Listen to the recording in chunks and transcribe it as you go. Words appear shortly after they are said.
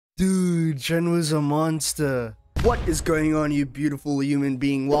Dude, Jinwoo's a monster. What is going on, you beautiful human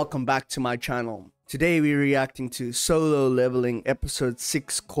being? Welcome back to my channel. Today we're reacting to Solo Leveling episode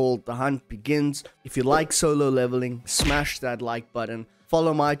 6 called The Hunt Begins. If you like Solo Leveling, smash that like button.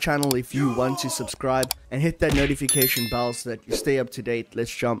 Follow my channel if you want to subscribe, and hit that notification bell so that you stay up to date.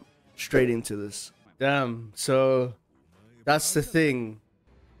 Let's jump straight into this. Damn, so that's the thing.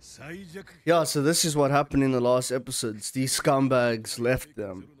 Yeah, so this is what happened in the last episodes. These scumbags left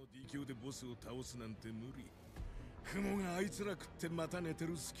them.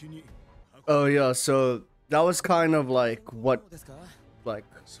 Oh yeah, so that was kind of like what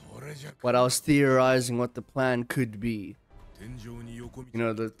I was theorizing what the plan could be. You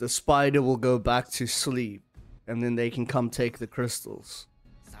know, the spider will go back to sleep and then they can come take the crystals.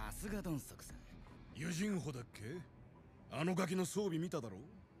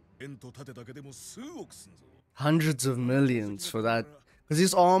 Hundreds of millions for that, because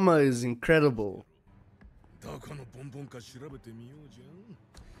his armor is incredible.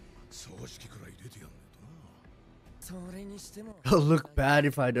 It'll look bad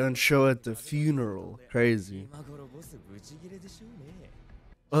if I don't show at the funeral. Crazy.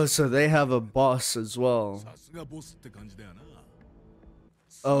 Oh, so they have a boss as well.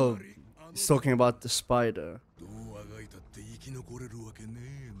 Oh, he's talking about the spider.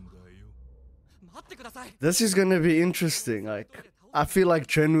 This is gonna be interesting. Like, I feel like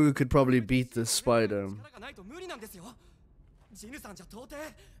Jinwoo could probably beat this spider.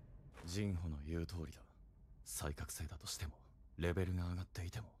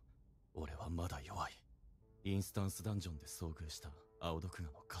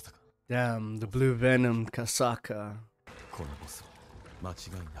 Damn, the blue venom Kasaka.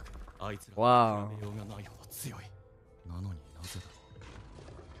 Wow.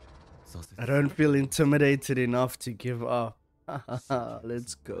 I don't feel intimidated enough to give up.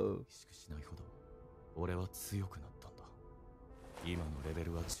 Let's go.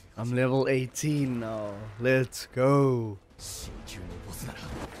 I'm level 18 now. Let's go.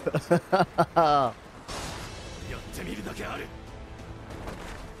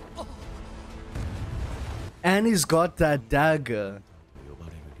 And he's got that dagger.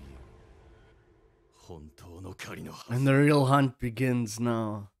 And the real hunt begins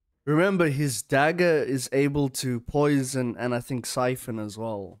now. Remember, his dagger is able to poison and I think siphon as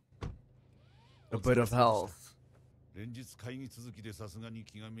well. A bit of health. I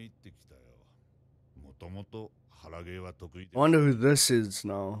wonder who this is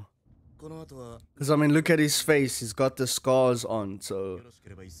now. Because I mean, look at his face. He's got the scars on, so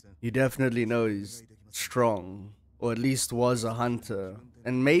you definitely know he's strong. Or at least was a hunter.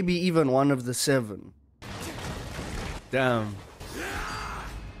 And maybe even one of the 7. Damn.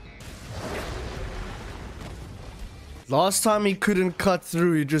 Last time he couldn't cut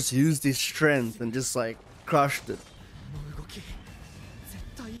through, he just used his strength and just like crushed it.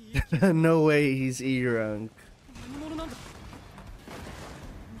 No way he's E rank.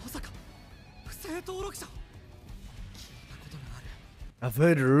 I've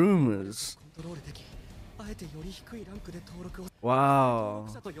heard rumors. Wow.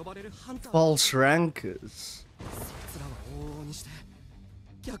 False rankers.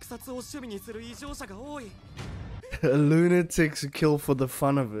 Lunatics kill for the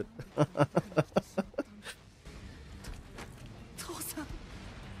fun of it.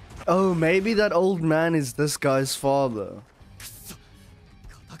 Oh, maybe that old man is this guy's father.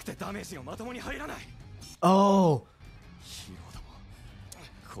 Oh.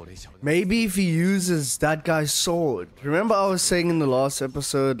 Maybe if he uses that guy's sword. Remember I was saying in the last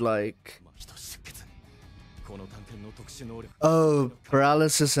episode, like... Oh,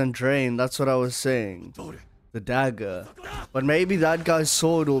 paralysis and drain. That's what I was saying. The dagger. But maybe that guy's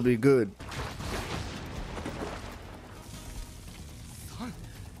sword will be good.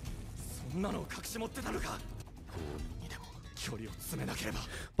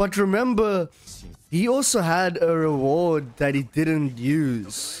 But remember, he also had a reward that he didn't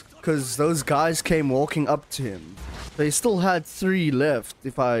use, because those guys came walking up to him. They still had 3 left,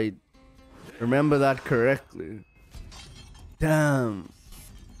 if I remember that correctly. Damn.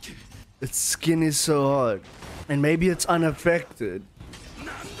 Its skin is so hard. And maybe it's unaffected.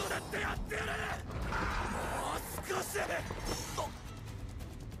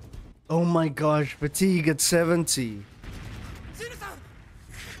 Oh my gosh, fatigue at 70.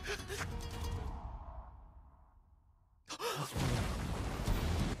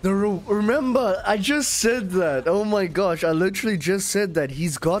 Remember, I just said that. Oh my gosh, I literally just said that.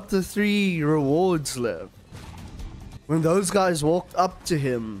 He's got the 3 rewards left. When those guys walked up to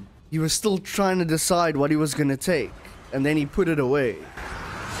him, he was still trying to decide what he was gonna take. And then he put it away.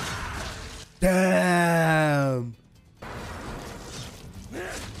 Damn!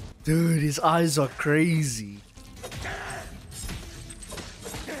 Dude, his eyes are crazy.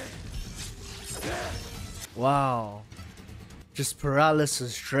 Wow. Just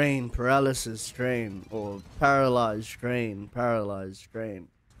paralysis, strain, or paralyzed, strain, paralyzed, strain.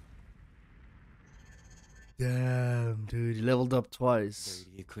 Damn, dude, he leveled up twice.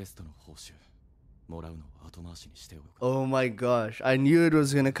 Oh my gosh, I knew it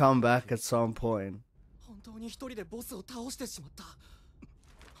was gonna come back at some point.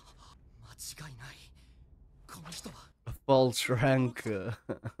 A false ranker.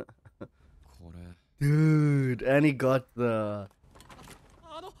 Dude, and he got the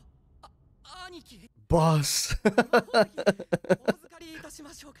boss.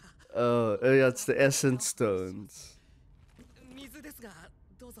 Oh, yeah, it's the essence stones.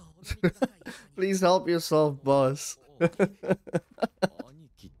 Please help yourself, boss.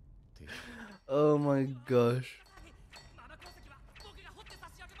 Oh my gosh.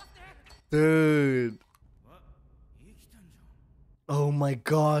 Dude. Oh my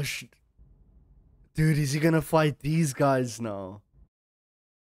gosh. Dude, is he gonna fight these guys now?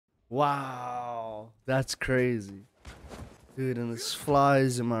 Wow. That's crazy. Dude, and there's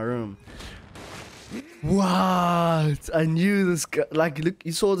flies in my room. What? I knew this guy. Like, look,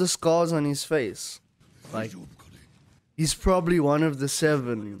 you saw the scars on his face. Like, he's probably one of the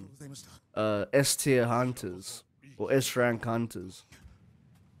 7 S-tier hunters. Or S-rank hunters.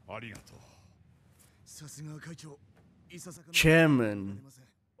 Chairman.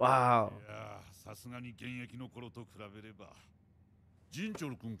 Wow.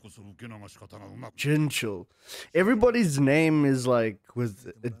 Jinchul. Everybody's name is like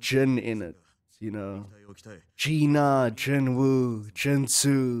with a Jin in it, you know. Gina, Jinwoo,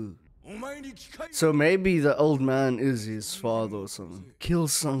 Jinsu. So maybe the old man is his father or something. Kill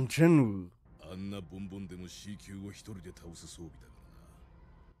Sung Jinwoo.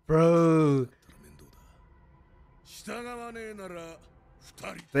 Bro.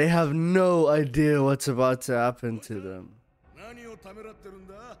 They have no idea what's about to happen to them.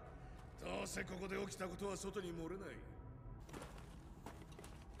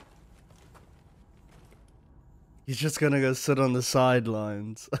 He's just gonna go sit on the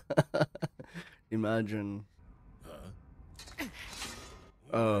sidelines. Imagine.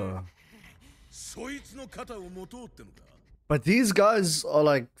 Oh. But these guys are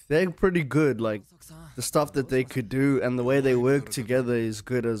like, they're pretty good. Like, the stuff that they could do and the way they work together is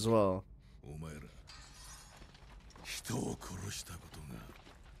good as well.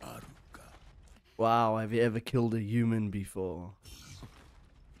 Wow, have you ever killed a human before?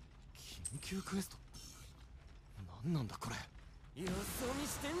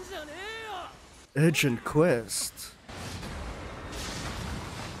 Urgent quest.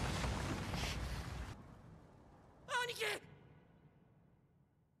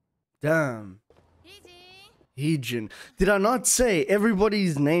 Damn. Jin. Did I not say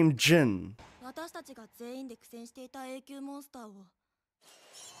everybody's named Jin?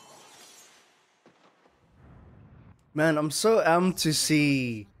 Man, I'm so amped to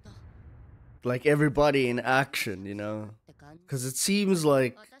see like everybody in action, you know? Because it seems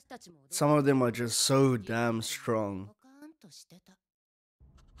like some of them are just so damn strong.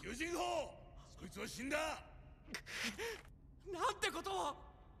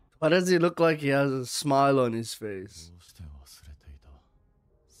 Why does he look like he has a smile on his face?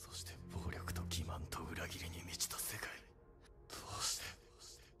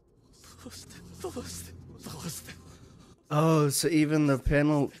 Oh, so even the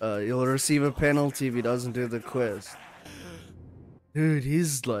penalty, you'll receive a penalty if he doesn't do the quest. Dude,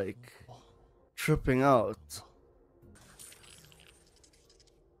 he's like tripping out.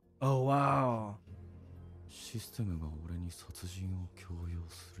 Oh, wow.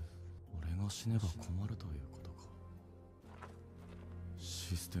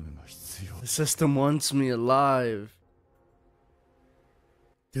 The system wants me alive.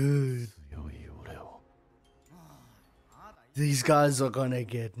 Dude. These guys are gonna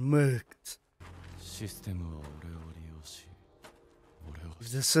get murked.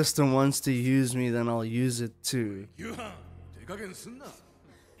 If the system wants to use me, then I'll use it too.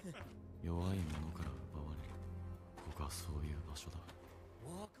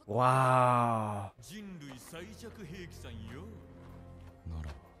 Wow.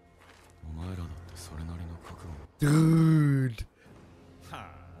 Dude.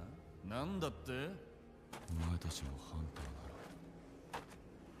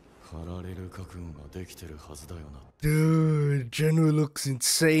 Dude, Jinwoo looks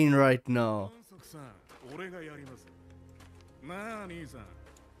insane right now.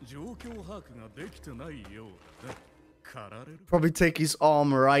 Probably take his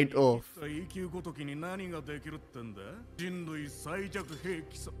arm right off.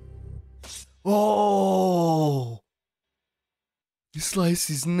 Oh! You slice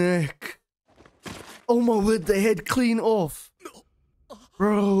his neck. Oh my word, the head clean off.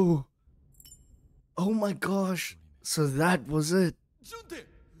 Bro. Oh my gosh. So that was it.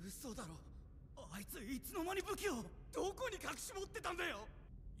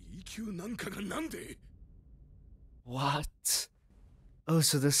 What? Oh,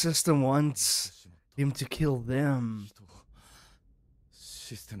 so the system wants him to kill them.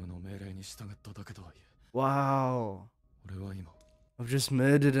 Wow. I've just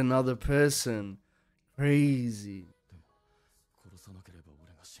murdered another person. Crazy.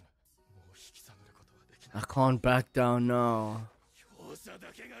 I can't back down now.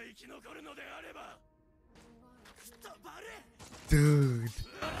 Dude.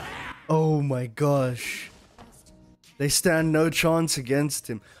 Oh my gosh. They stand no chance against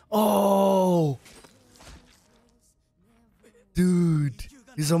him. Oh! Dude.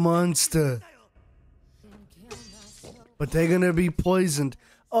 He's a monster. But they're gonna be poisoned.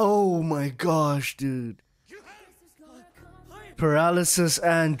 Oh my gosh, dude. Paralysis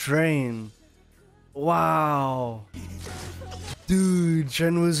and drain. Wow. Dude,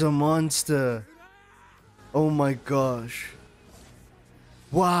 Jinwoo's a monster. Oh my gosh.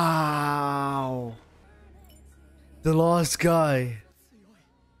 Wow. The last guy.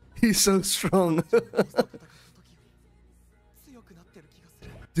 He's so strong.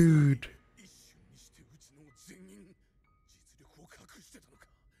 Dude.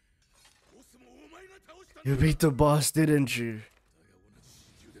 You beat the boss, didn't you?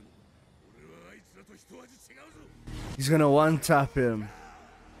 He's gonna one-tap him.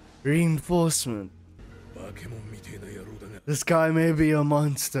 Reinforcement. This guy may be a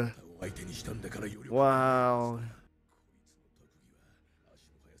monster. Wow.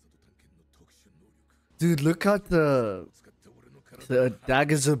 Dude, look at the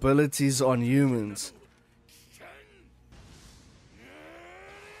dagger's abilities on humans.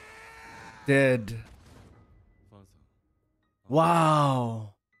 Dead.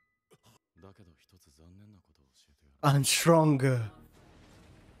 Wow. I'm stronger.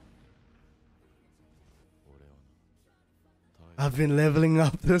 I've been leveling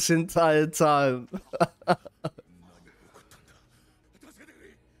up this entire time.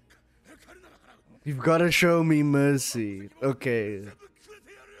 You've got to show me mercy. Okay.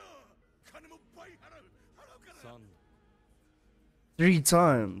 Three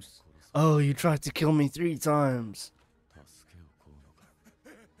times. Oh, you tried to kill me 3 times.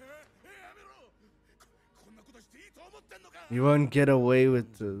 You won't get away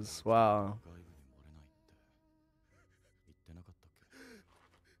with this. Wow.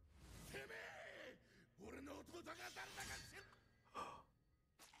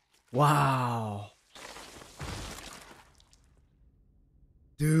 Wow.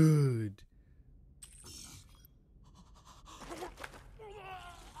 Dude.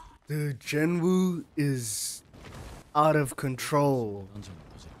 Dude, Jinwoo is out of control.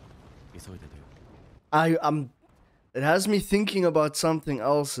 It has me thinking about something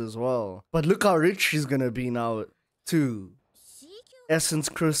else as well. But look how rich she's gonna be now, too. Essence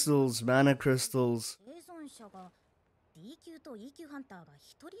crystals, mana crystals.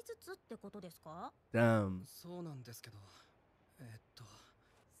 Damn.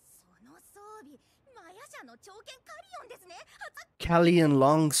 Callian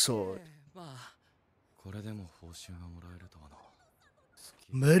longsword.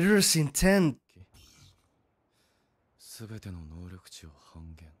 Murderous intent.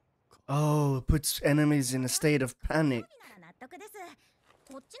 Oh, it puts enemies in a state of panic.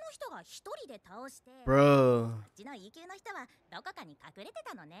 Bro.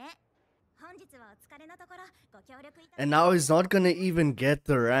 And now he's not gonna even get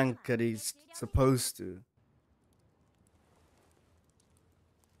the rank that he's supposed to.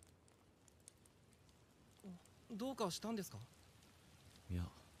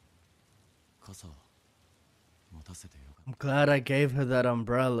 I'm glad I gave her that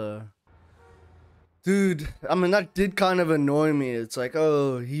umbrella. Dude, I mean, that did kind of annoy me. It's like,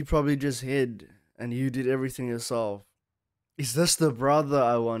 oh, he probably just hid and you did everything yourself. Is this the brother,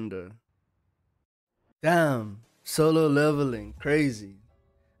 I wonder? Damn, solo leveling, crazy.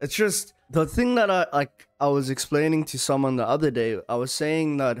 It's just the thing that I was explaining to someone the other day. I was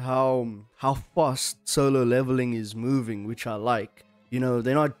saying that how fast solo leveling is moving, which I like. You know,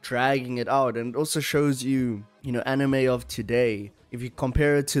 they're not dragging it out, and it also shows you, you know, anime of today. If you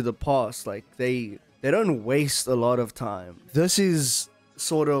compare it to the past, like they don't waste a lot of time. This is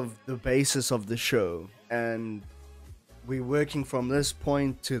sort of the basis of the show, and we're working from this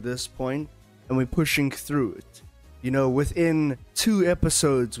point to this point, and we're pushing through it. You know, within 2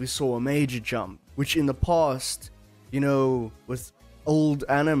 episodes, we saw a major jump, which in the past, you know, with old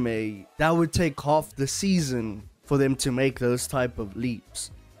anime, that would take half the season for them to make those type of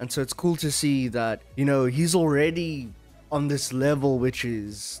leaps. And so it's cool to see that, you know, he's already on this level, which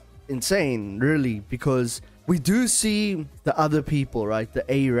is insane, really, because we do see the other people, right, the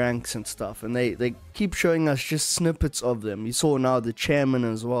A ranks and stuff, and they keep showing us just snippets of them. You saw now the chairman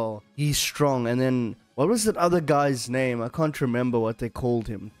as well, he's strong. And then what was that other guy's name? I can't remember what they called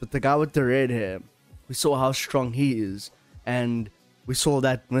him, but the guy with the red hair, we saw how strong he is. And we saw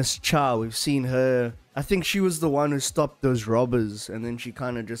that Miss Cha, we've seen her, I think she was the one who stopped those robbers, and then she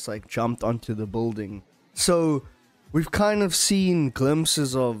kind of just like jumped onto the building. So we've kind of seen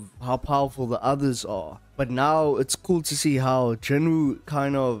glimpses of how powerful the others are, but now it's cool to see how Jinwoo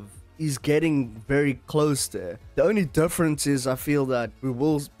kind of is getting very close there. The only difference is I feel that we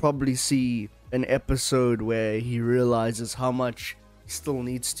will probably see an episode where he realizes how much he still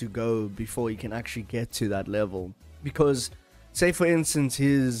needs to go before he can actually get to that level. Because say for instance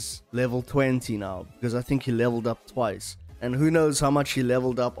he's level 20 now, because I think he leveled up twice, and who knows how much he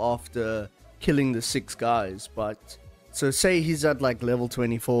leveled up after killing the 6 guys. But so say he's at like level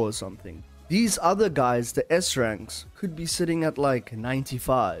 24 or something, these other guys, the S ranks, could be sitting at like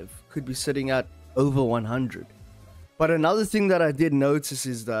 95, could be sitting at over 100. But another thing that I did notice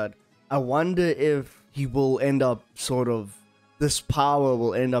is that I wonder if he will end up sort of, this power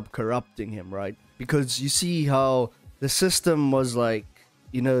will end up corrupting him, right? Because you see how the system was like,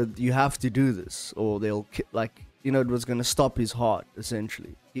 you know, you have to do this or they'll like, you know, it was going to stop his heart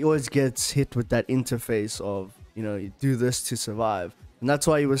essentially. He always gets hit with that interface of, you know, you do this to survive. And that's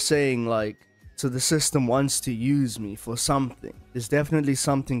why he was saying like, so the system wants to use me for something. There's definitely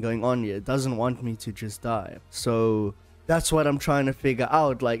something going on here. It doesn't want me to just die. So that's what I'm trying to figure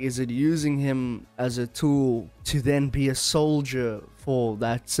out. Like, is it using him as a tool to then be a soldier for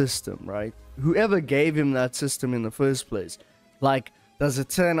that system, right? Whoever gave him that system in the first place. Like, does it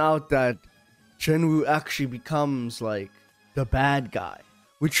turn out that Jinwoo actually becomes like the bad guy?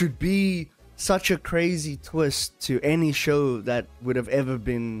 Which would be such a crazy twist to any show that would have ever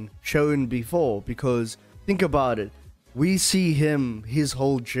been shown before. Because think about it, we see him, his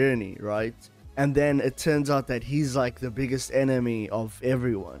whole journey, right? And then it turns out that he's like the biggest enemy of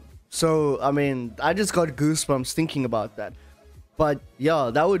everyone. So I mean, I just got goosebumps thinking about that. But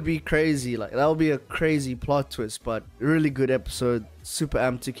yeah, that would be crazy. Like, that would be a crazy plot twist. But really good episode, super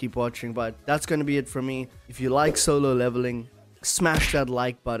amped to keep watching. But that's gonna be it for me. If you like Solo Leveling, smash that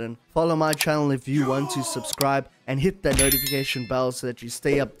like button, follow my channel if you want to subscribe, and hit that notification bell so that you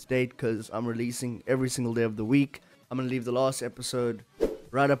stay up to date, because I'm releasing every single day of the week. I'm gonna leave the last episode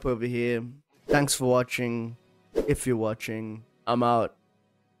right up over here. Thanks for watching. If you're watching, I'm out.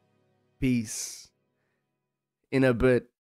 Peace. In a bit.